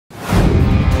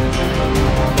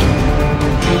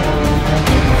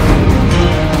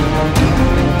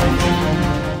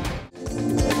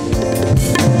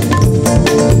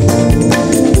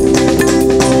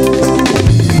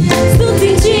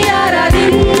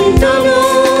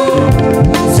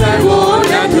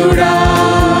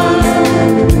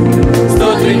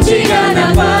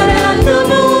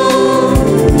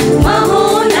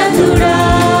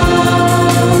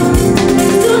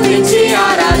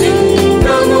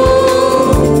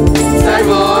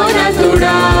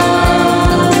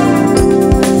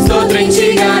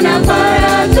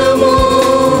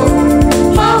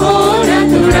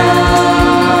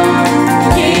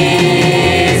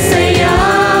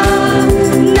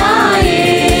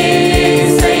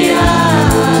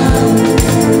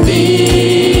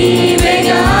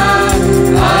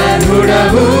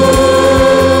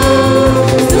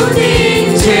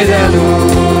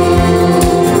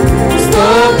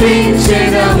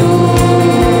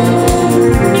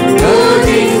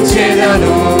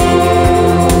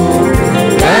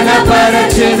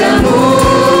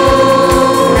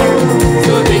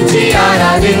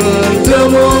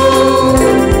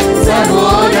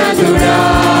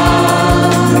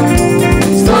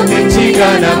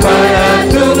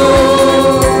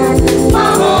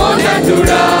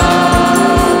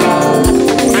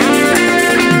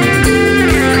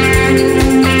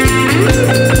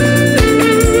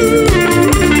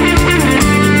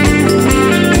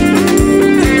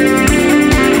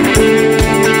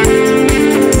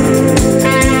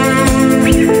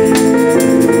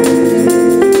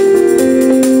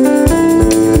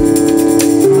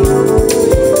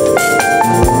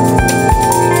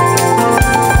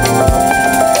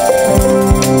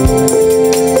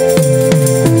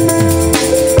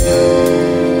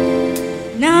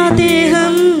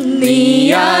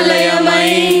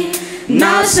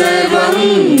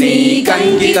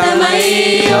అంకితమై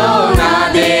ఓ నా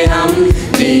దేహం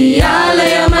నీ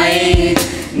ఆలయమై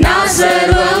నా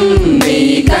సర్వం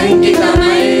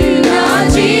నీకంకితమై నా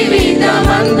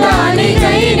జీవితమంతా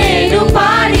నీకై నేను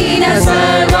పాడిన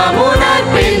సర్వము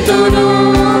నర్పింతును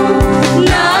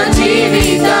నా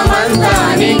జీవితమంతా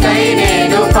నీకై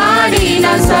నేను పాడిన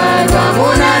సర్వము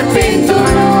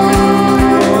నర్పింతును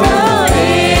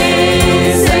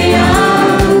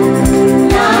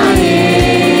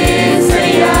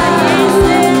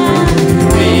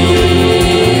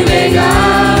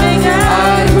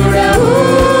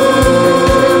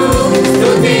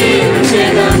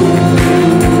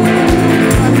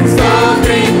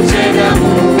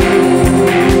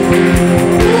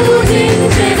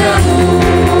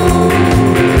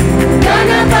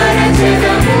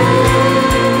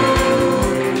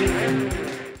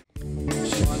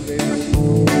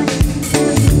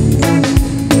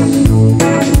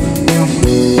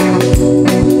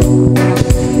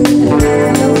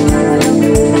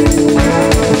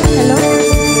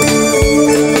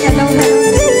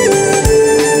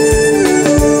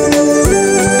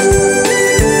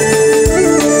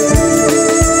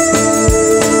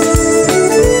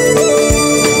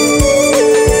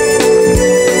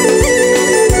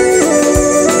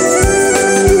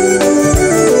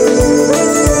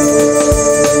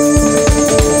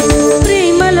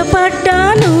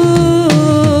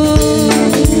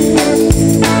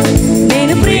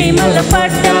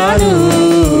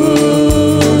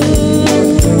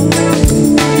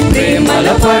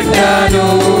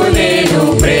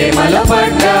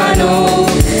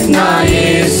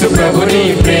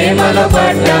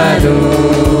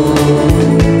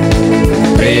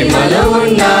ప్రేమలో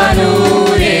ఉన్నాను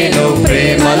నేను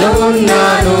ప్రేమలో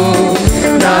ఉన్నాను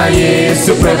నా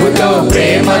యేసు ప్రభుతో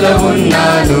ప్రేమలో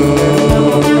ఉన్నాను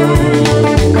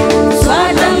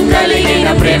స్వార్థం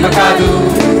కలిగిన ప్రేమ కాదు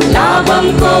లాభం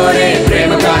కోరే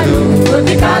ప్రేమ కాదు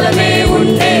కొద్ది కాలమే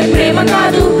ఉండే ప్రేమ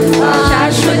కాదు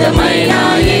శాశ్వతమైన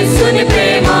యేసుని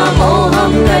ప్రేమ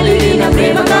మోహం కలిగిన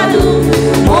ప్రేమ కాదు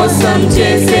మోసం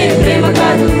చేసే ప్రేమ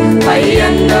కాదు పై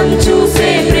అందం చూసే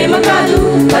ప్రేమ కాదు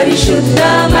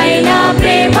పరిశుద్ధమైన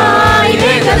ప్రేమ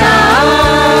ఇదే కదా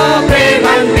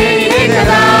ప్రేమంటే ఇదే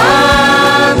కదా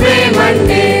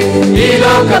ప్రేమంటే ఈ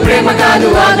లోక ప్రేమ కాదు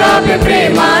ఆగాపే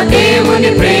ప్రేమ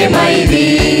దేవుని ప్రేమ ఇది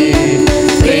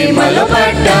ప్రేమలో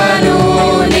పడ్డాను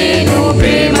నేను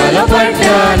ప్రేమలో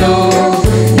పడ్డాను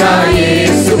నా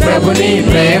యేసు ప్రభుని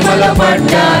ప్రేమలో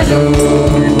పడ్డాను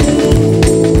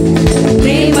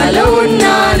ప్రేమలో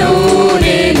ఉన్నాను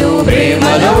నేను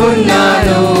ప్రేమలో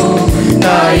ఉన్నాను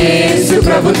నా యేసు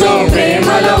ప్రభుతో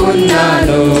ప్రేమలో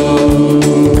ఉన్నాను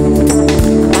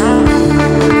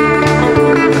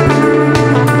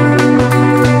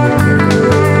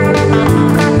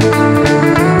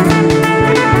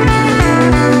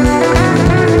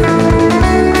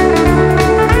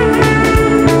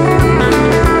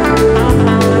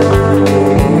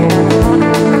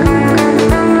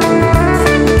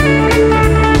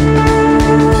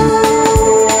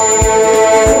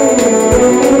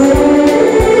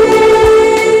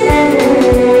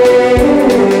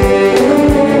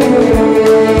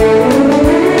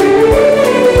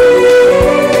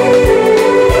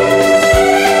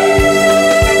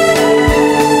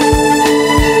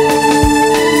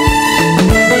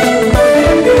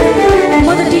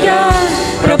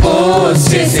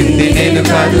చేసింది నేను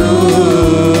కాదు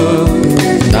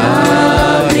నా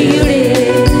ప్రియుడే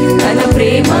తన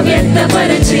ప్రేమ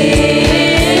వ్యక్తపరిచే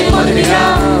మొదటిగా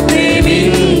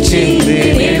ప్రేమించింది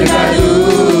నేను కాదు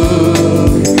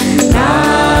నా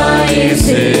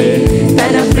యేసే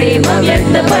తన ప్రేమ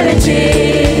వ్యక్తపరిచే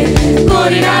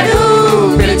కోరినాడు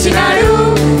పిలిచినాడు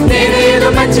నేను ఏదో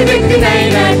మంచి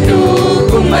వ్యక్తినైనట్టు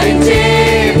కుమ్మరించే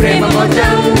ప్రేమ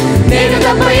మొత్తం నేను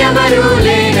తప్ప ఎవరు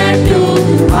లేనట్టు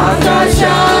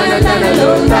ఆకాశాన తనలో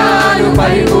తాను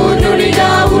పరిపూర్ణుడిగా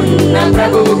ఉన్న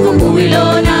ప్రభువుకు భూమిలో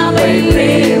నాపై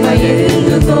ప్రేమ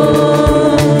ఎందుకో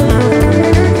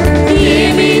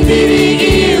ఏమి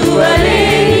తిరిగి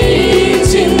ఇవ్వలేని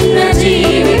చిన్న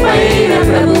జీవి పైన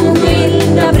ప్రభువుకు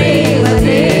ఇంత ప్రేమ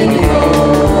దేనికో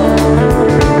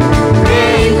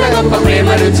ఇంత గొప్ప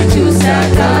ప్రేమ రుచి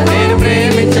చూశాక నేను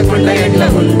ప్రేమించకుండా ఎట్లా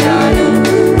ఉంటాను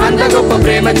అంత గొప్ప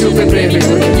ప్రేమ చూపే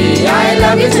ప్రేమికుడికి ఐ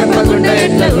లవ్ యు చెప్పకుండా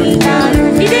ఎట్లా ఉంటాను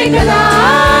ఇదే కదా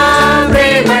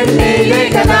ప్రేమంటే ఇదే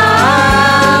కదా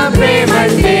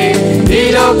ప్రేమంటే ఈ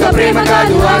లోక ప్రేమ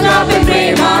కాదు ఆగాపే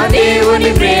ప్రేమ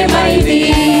దేవుని ప్రేమ ఇది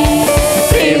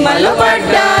ప్రేమలో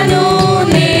పడ్డాను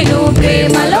నేను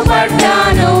ప్రేమలో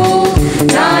పడ్డాను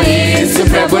నా యేసు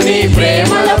ప్రభుని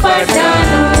ప్రేమలో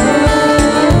పడ్డాను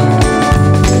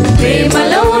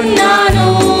ప్రేమలో ఉన్నాను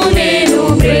నేను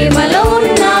ప్రేమలో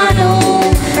ఉన్నాను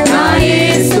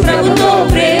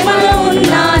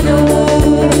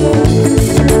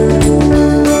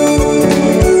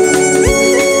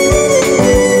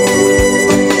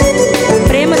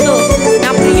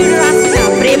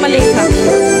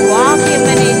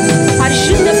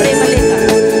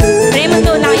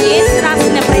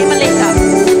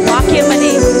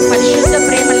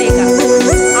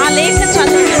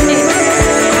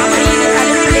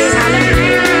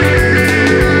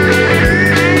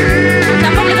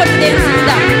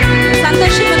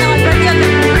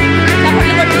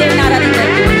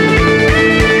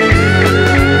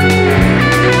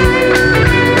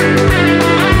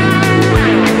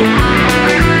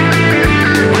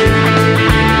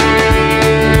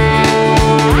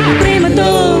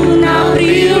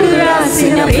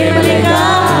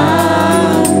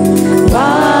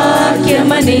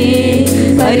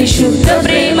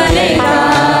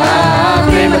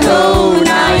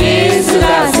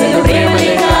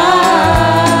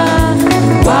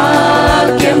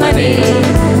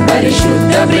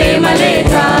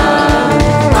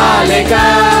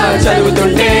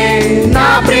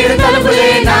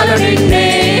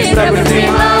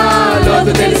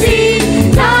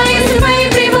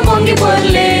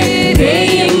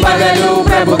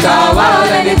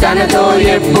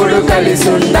ఎప్పుడు కలిసి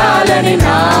ఉండాలని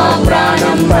నా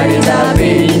ప్రాణం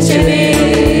పరితాపించెనే.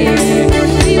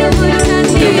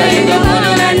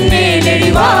 యుగయుగములు నన్నే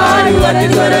నెడివాడు అతి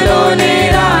త్వరలోనే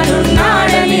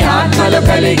రానున్నాడని ఆత్మలో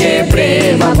కలిగే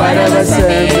ప్రేమ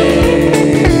పరవశమే.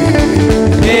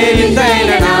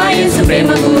 ఇంతైన నా యేసు ప్రేమ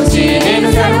గూర్చి నేను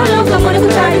సర్వలోకమునకు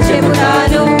చాటి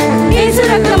చెబుతాను. యేసు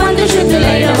రక్తమందు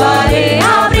శుద్ధులైన వారే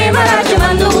ఆ ప్రేమ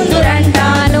రాజ్యమందు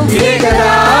ఉందురంటాను. ఇదే కదా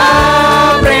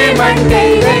ప్రేమంటే,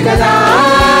 ఇదే కదా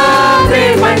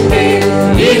ప్రేమంటే.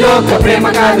 ఈ లోక ప్రేమ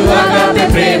కాదు అగాపె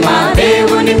ప్రేమ,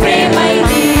 దేవుని ప్రేమ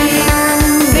ఇది.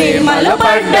 ప్రేమలో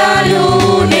పడ్డాను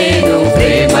నేను,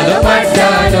 ప్రేమలో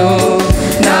పడ్డాను,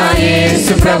 నా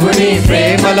యేసు ప్రభుని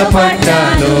ప్రేమలో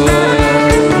పడ్డాను.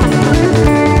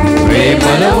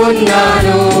 ప్రేమలో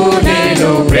ఉన్నాను నేను,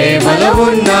 ప్రేమలో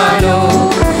ఉన్నాను,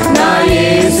 నా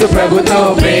యేసు ప్రభుతో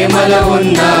ప్రేమలో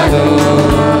ఉన్నాను.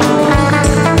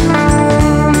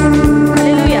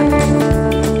 హల్లెలూయా,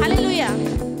 హల్లెలూయా.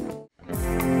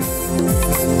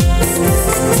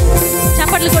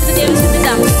 చప్పట్లు కొడుతూ దేవుని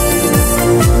స్తుతిద్దాం.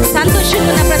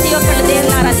 సంతోషంగా ఉన్న ప్రతి ఒక్కళ్ళు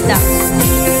దేవుని ఆరాధిద్దాం.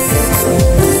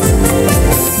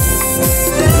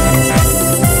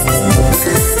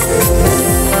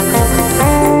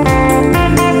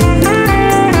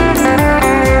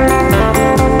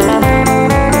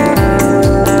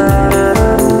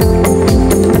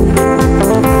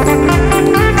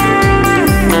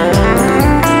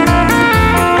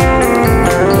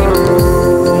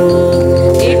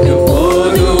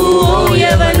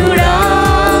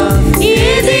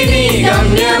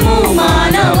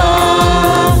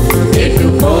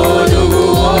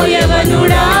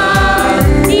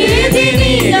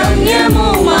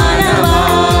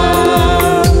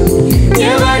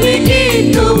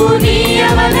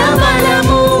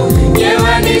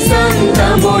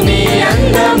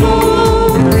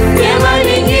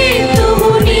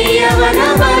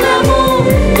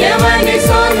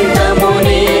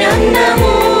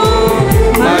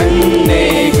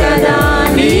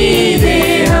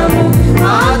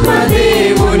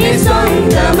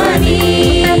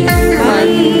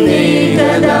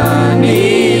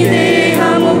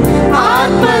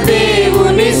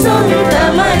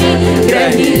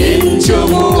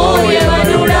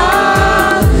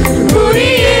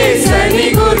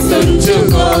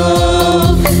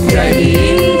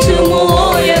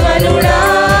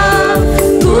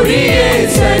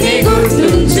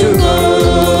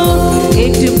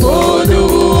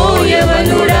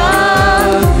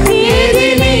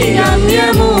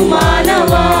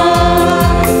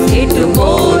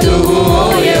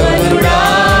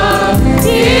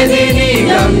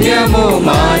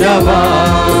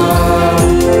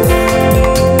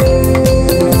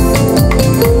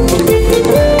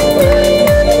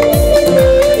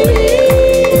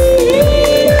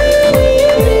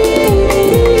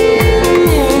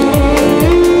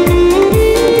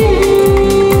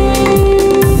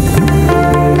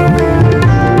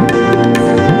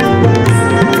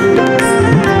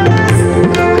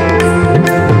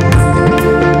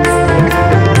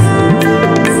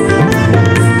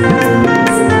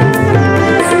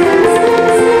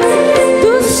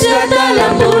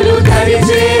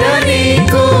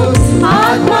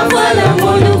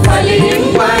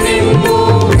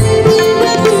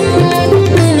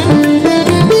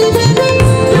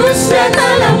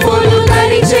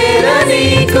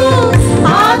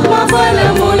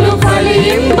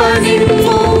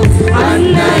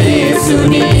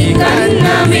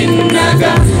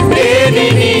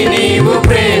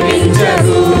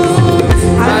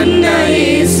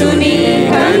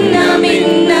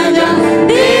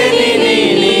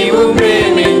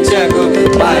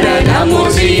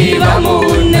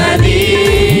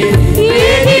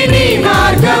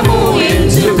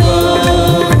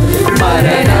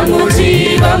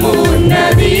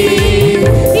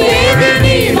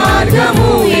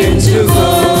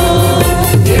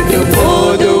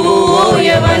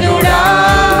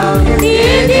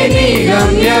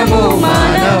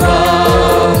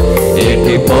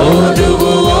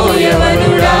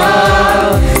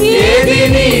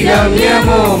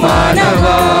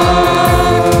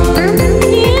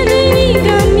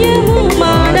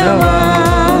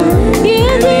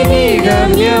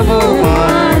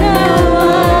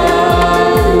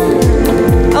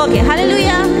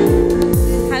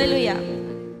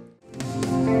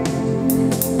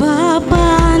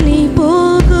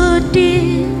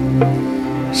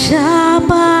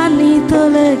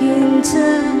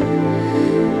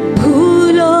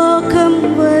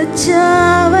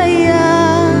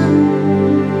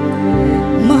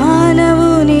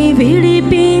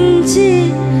 విడిపించి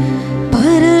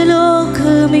పరలోకమిచ్చుటకు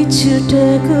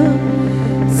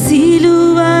సిలువ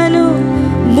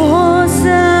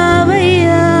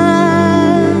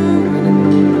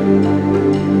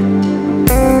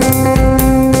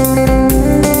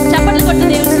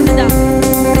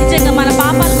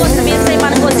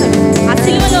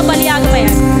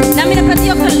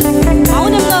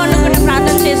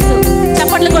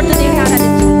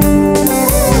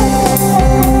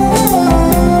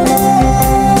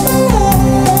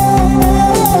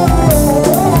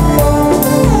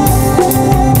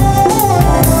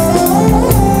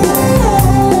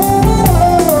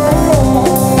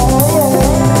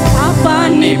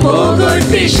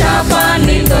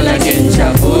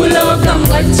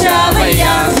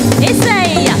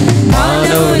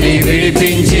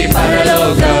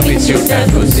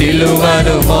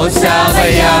సిలువను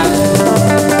మోసావయ్యా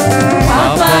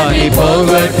పాపాన్ని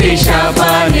పోగొట్టి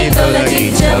శాపాన్ని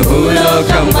తొలగించ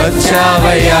భూలోకం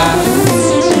వచ్చావయ్యా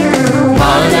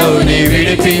మానవుని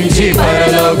విడిపించి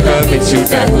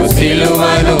పరలోకమిచ్చుటకు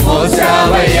సిలువను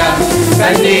మోసావయ్యా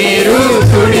కన్నీరు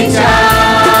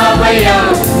తుడిచావయ్యా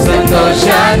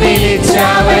సంతోషాన్ని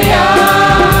ఇచ్చావయ్యా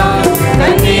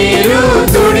కన్నీరు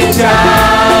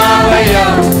తుడిచావయ్యా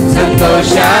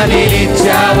సంతోషాన్ని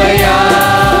ఇచ్చావయ్యా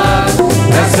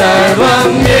నా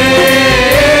సర్వం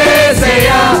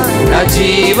యేసయ్యా నా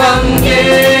జీవం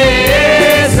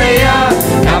యేసయ్యా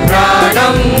నా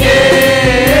ప్రాణం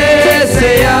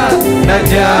యేసయ్యా నా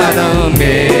ధ్యానం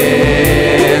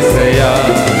యేసయ్యా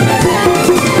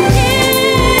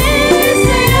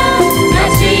నా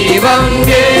జీవం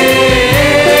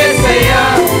యేసయ్యా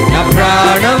నా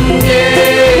ప్రాణం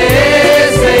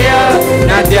యేసయ్యా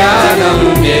నా ధ్యానం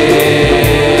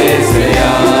యేసయ్యా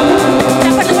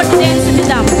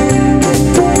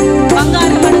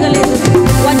బంగారం అడగలేదు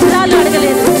వజ్రాలు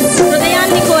అడగలేదు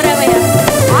హృదయాన్ని కోరావయ్యా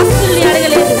ఆస్తుల్ని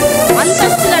అడగలేదు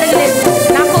అంతస్తులు అడగలేదు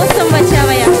నా కోసం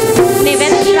వచ్చావయ్యా నీ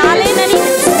వెనక్కి రాలేనని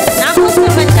నా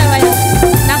కోసం వచ్చావయ్యా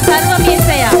నా సర్వం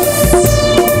యేసయ్యా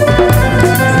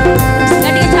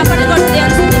గట్టిగా చప్పట్లు కొట్టి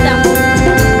దేవుని స్తుతిద్దాం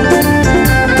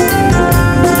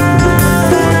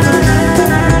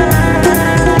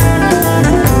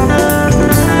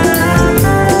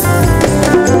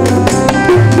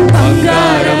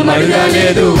బంగారం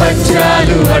అడగలేదు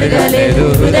వజ్రాలు అడగలేదు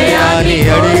హృదయాన్ని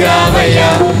అడిగావయ్యా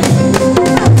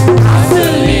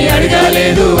ఆస్తుల్ని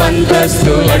అడగలేదు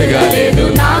అంతస్తులు అడగలేదు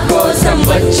నా కోసం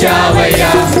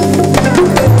వచ్చావయ్యా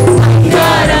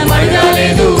బంగారం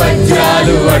అడగలేదు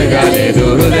వజ్రాలు అడగలేదు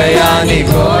హృదయాన్ని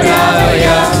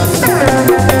కోరావయ్యా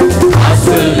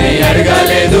ఆస్తుల్ని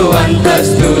అడగలేదు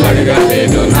అంతస్తులు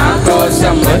అడగలేదు నా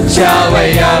కోసం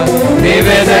వచ్చావయ్యా నీ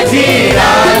వెదకి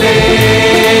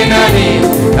రాలేనని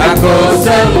నా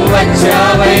కోసం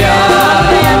వచ్చావయ్యా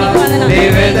నీ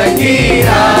వెదకి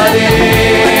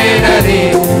రాలేనని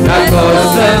నా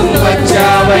కోసం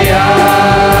వచ్చావయ్యా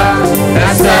నా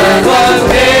సర్వం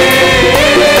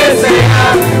యేసయ్యా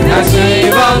నా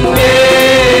జీవం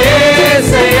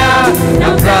యేసయ్యా నా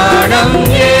ప్రాణం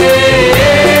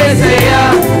యేసయ్యా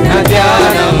నా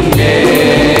ధ్యానం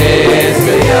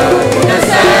యేసయ్యా నా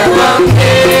సర్వం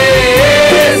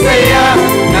యేసయ్యా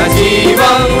నా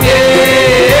జీవం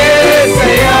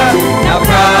యేసయ్యా నా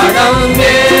ప్రాణం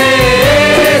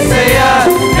యేసయ్యా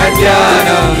నా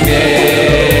ధ్యానం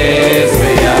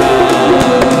యేసయ్యా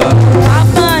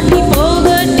పాపాన్ని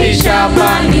పోగొట్టి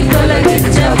శాపాన్ని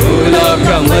తొలగించ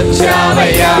భూలోకం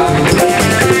వచ్చావయ్యా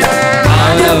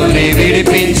మానవుని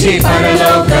విడిపించి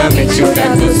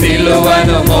పరలోకమిచ్చుటకు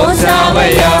సిలువను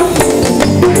మోసావయ్యా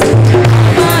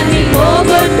పాపాన్ని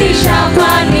పోగొట్టి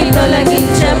శాపాన్ని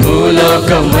తొలగించ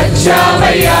భూలోకం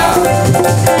వచ్చావయ్యా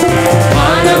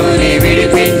మానవుని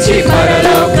విడిపించి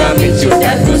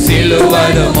పరలోకమిచ్చుటకు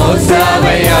సిలువను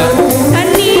మోసావయ్యా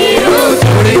కన్నీరు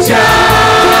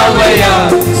తుడిచావయ్యా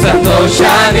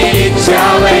సంతోషాన్ని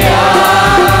ఇచ్చావయ్యా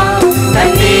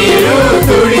కన్నీరు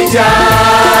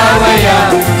తుడిచావయ్యా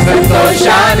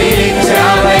సంతోషాన్ని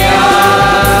ఇచ్చావయ్యా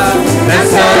నా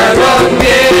సర్వం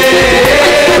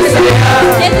యేసయ్యా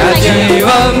నా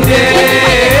జీవం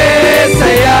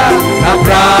యేసయ్యా నా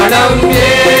ప్రాణం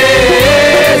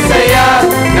యేసయ్యా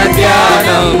నా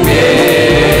ధ్యానం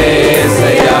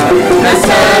యేసయ్యా నా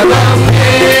సర్వం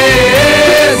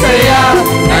యేసయ్యా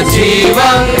నా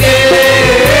జీవం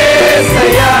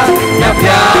యేసయ్యా నా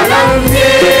ప్రాణం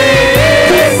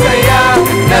యేసయ్యా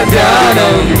నా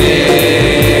ధ్యానం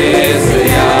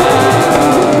యేసయ్యా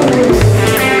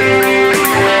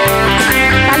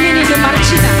తల్లి నిన్ను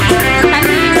మరచిన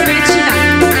తల్లి నిన్ను విడిచిన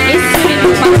యేసు నిన్ను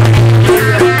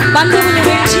బంధువులు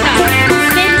విడిచిన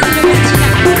స్నేహితులు విడిచిన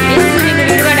యేసు నిన్ను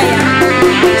విడువడయ్యా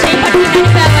చేపట్టి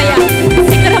నడిపావయ్యా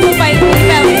శిఖరముపై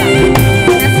నిలిపావయ్యా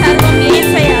నా సర్వం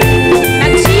యేసయ్యా నా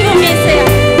జీవం యేసయ్యా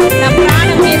నా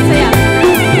ప్రాణం యేసయ్యా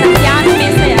నా ధ్యానం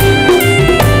యేసయ్యా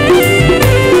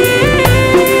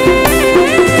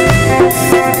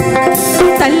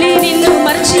తల్లి నిన్ను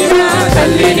మరచిన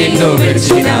తల్లి నిన్ను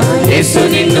విడిచిన యేసు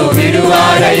నిన్ను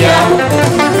విడువాడయ్యా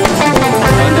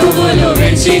బంధువులు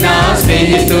విడిచిన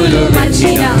స్నేహితులు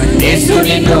విడిచిన యేసు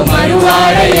నిన్ను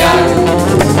మరువాడయ్యా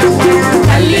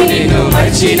తల్లి నిన్ను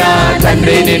మర్చిన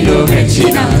తండ్రి నిన్ను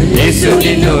విడిచిన యేసు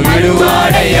నిన్ను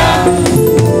విడువాడయ్యా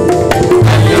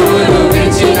బంధువులు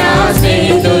విడిచిన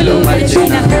స్నేహితులు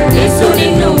మర్చిన యేసు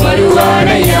నిన్ను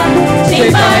మరువాడయ్యా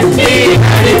చేపట్టి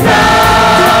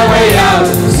నడిపావయ్యా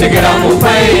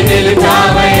శిఖరముపై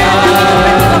నిలిపావయ్యా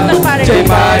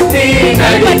చేపట్టి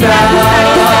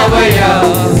నడిపావయ్యా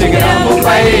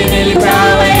శిఖరముపై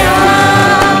నిలిపావయ్యా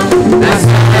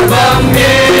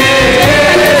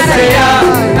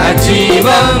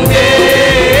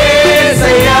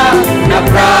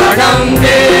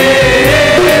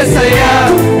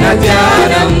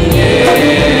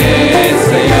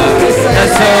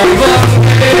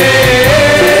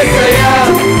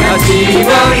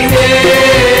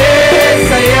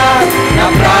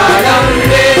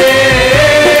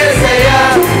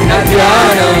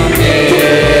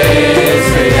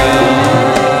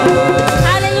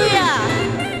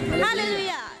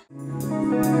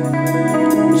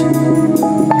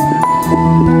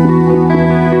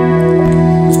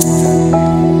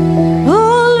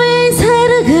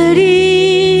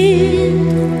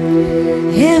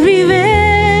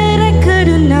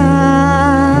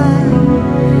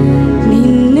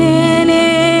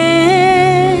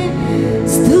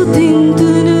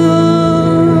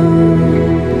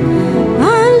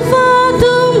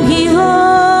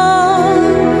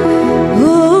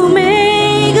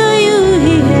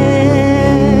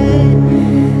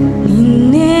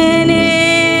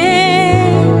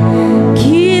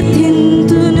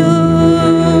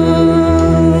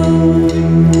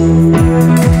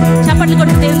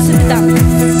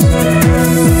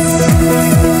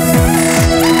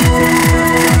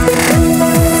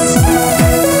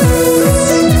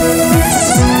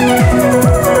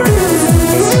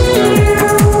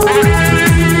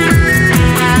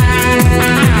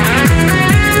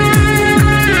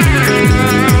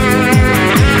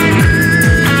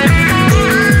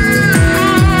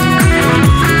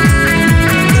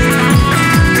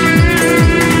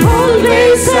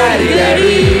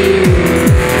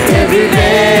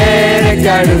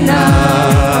ఎక్కడున్నా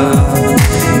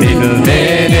నిన్ను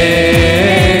నేనే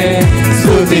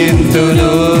స్తుతింతును.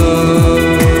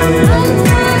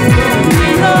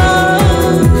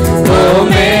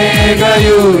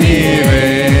 ఓమేగయు నీవే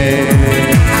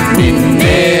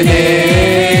నిన్నేనే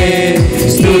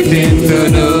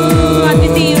స్తుతింతును.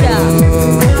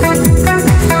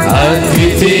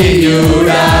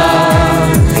 అద్వితీయుడా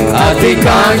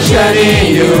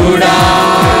అధికాంక్షణీయుడా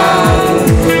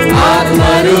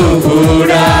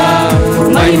ఆత్మరూపుడా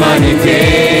మహిమనికే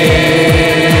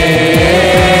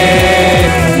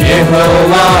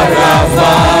యెహోవా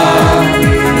రాఫా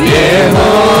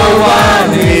యెహోవా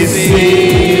నిసి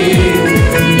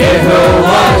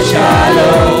యెహోవా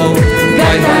షాలోమ్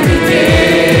మహిమనికే.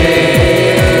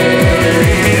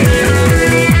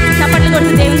 చప్పట్లు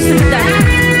కొడుతూ దేవుని స్తుతిద్దాం.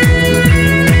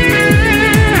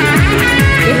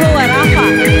 యెహోవా రాఫా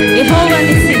యెహోవా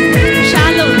నిసి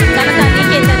షాలోమ్ ఘనత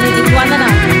నీకే తండ్రి, నీకు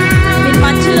వందనాలు. మీ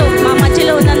మధ్యలో మా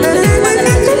మధ్యలో ఉన్నందుకు నీకు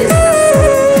వందనాలు చెల్లిస్తున్నాం.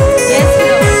 Yes,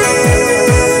 Lord.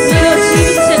 మీలో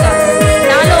జీవించగా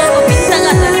నాలో ఒక వింతగా తండ్రి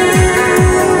ఎన్నెన్నో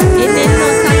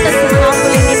సంతసి హాపులు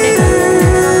నిండగా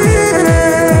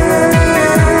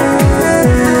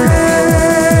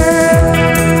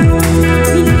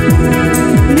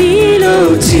నీలో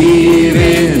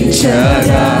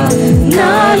జీవించగా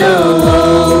నాలో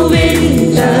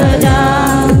వింతగా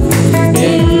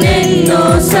ఎన్నెన్నో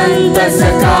సంతస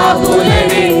కాపుల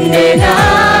నిండెగా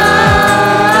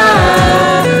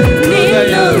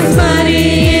నిన్ను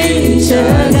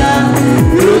స్మరించగా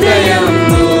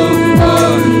హృదయము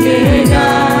పొంగెగా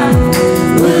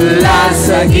ఉల్లాస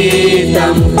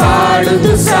గీతం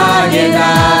పాడుతూ సాగెగా.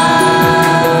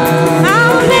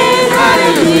 ఆమేన్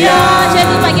హల్లెలూయా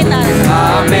చేతులు పైకెత్తాలి.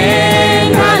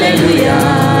 ఆమేన్ హల్లెలూయా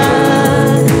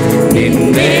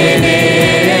నిన్నేనే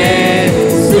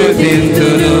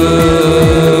స్తుతింతును.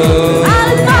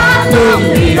 ఆల్ఫా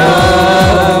ఓమెగా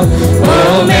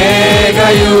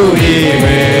ఓమేగయు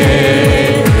నీవే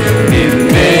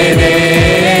నిన్నేనే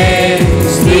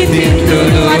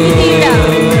స్తుతింతును.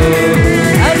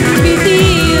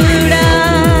 అద్వితీయుడా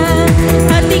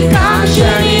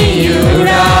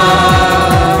అధికాంక్షణీయుడా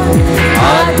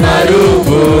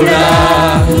ఆత్మరూపుడా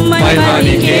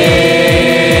మహిమనికే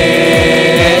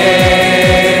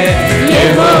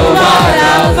యెహోవా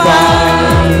రాఫా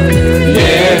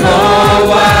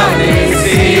యెహోవా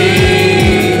నిసి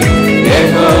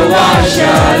యెహోవా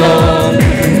షాలోమ్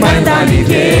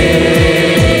మహిమనికే.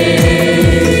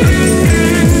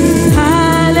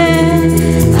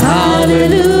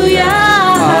 హల్లెలూయా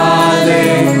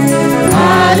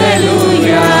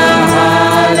హల్లెలూయా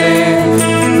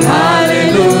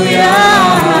హల్లెలూయా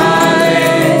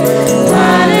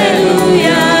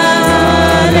హల్లెలూయా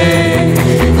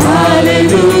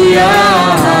హల్లెలూయా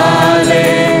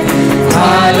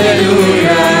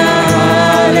హల్లెలూయా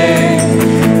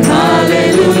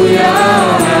హల్లెలూయా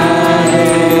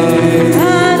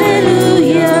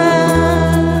హల్లెలూయా.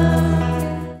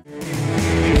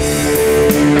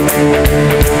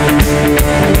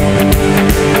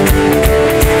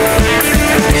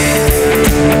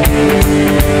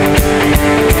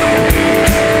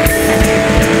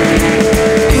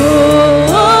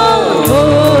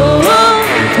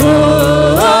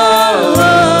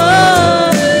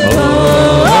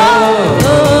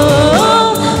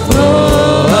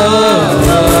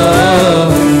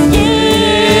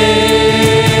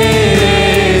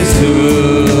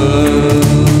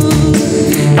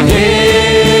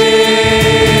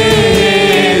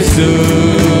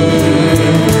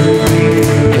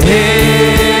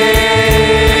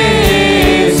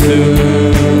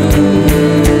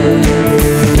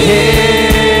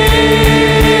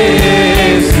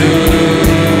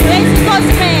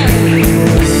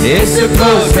 యేసు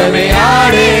కోసమే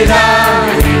ఆడేదా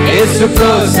యేసు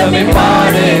కోసమే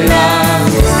పాడేదా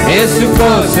యేసు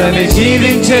కోసమే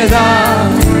జీవించేదా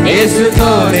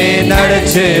యేసుతోనే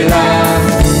నడిచేదా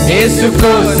యేసు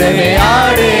కోసమే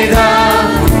ఆడేదా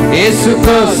యేసు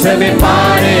కోసమే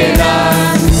పాడేదా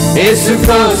యేసు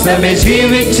కోసమే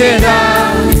జీవించేదా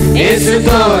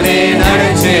యేసుతోనే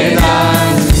నడిచేదా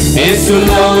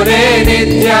యేసులోనే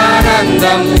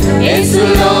నిత్యానందం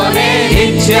యేసులోనే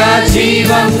నిత్య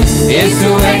జీవం యేసు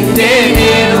వెంటే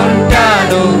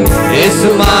నేనుంటాను యేసు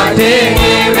మాటే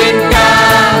నే వింటా.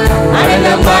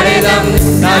 అడలం పడేదం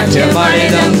నాట్యం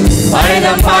పడేదం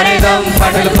పడేదం పడేదం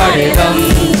పాటలు పడేదం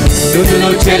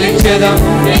స్తుతులు చెల్లించేదం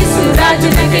యేసు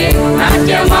రాజునకే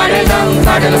నాట్యం ఆడేదం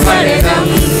పాటలు పడేదం.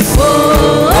 ఓ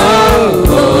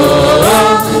ఓ ఓ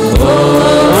ఓ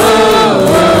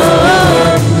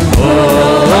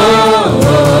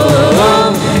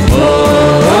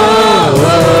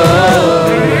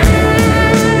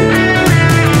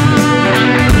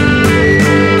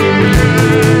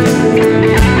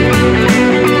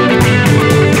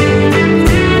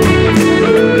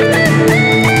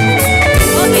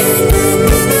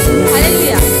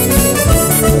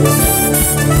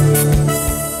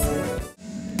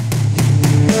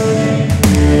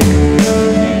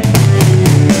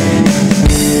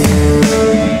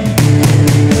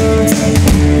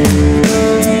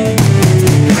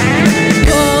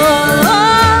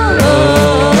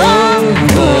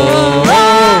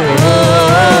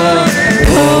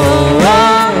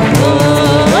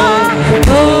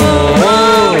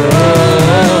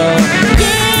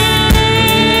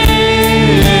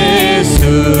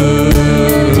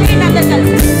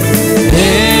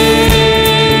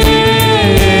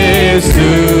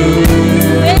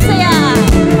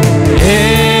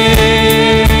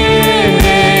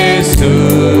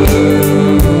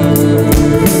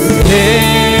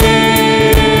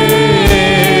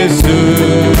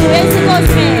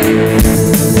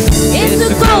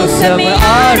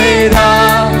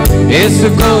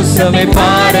యేసు కోసమే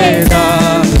పాడేదా,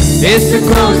 యేసు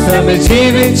కోసమే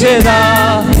జీవించేదా,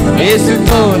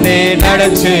 యేసుతోనే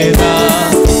నడచేదా,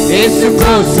 యేసు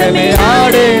కోసమే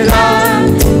ఆడేదా,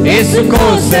 యేసు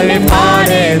కోసమే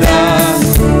పాడేదా,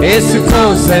 యేసు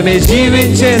కోసమే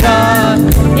జీవించేదా,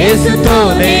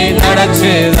 యేసుతోనే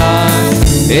నడచేదా,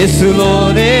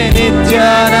 యేసులోనే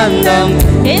నిత్యానందం,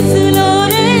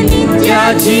 యేసులోనే నిత్య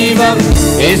జీవం,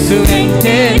 యేసు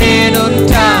వెంటే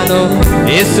నేనుంటాను,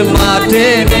 యేసు మాటే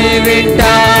నే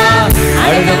వింటా.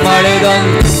 అడదం అడదం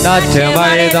నాట్యం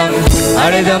అడదం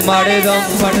అడదం అడదం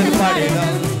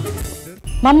పడదం.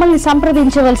 మమ్మల్ని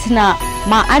సంప్రదించవలసిన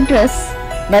మా address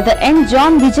brother N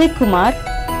John Vijay Kumar,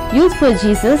 youth for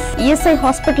Jesus, ESI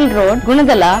hospital road,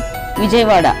 Gunadala,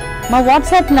 Vijayawada. మా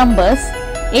వాట్సాప్ నంబర్స్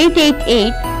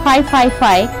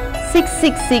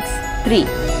 8885556663,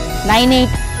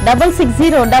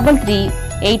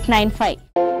 9866033895.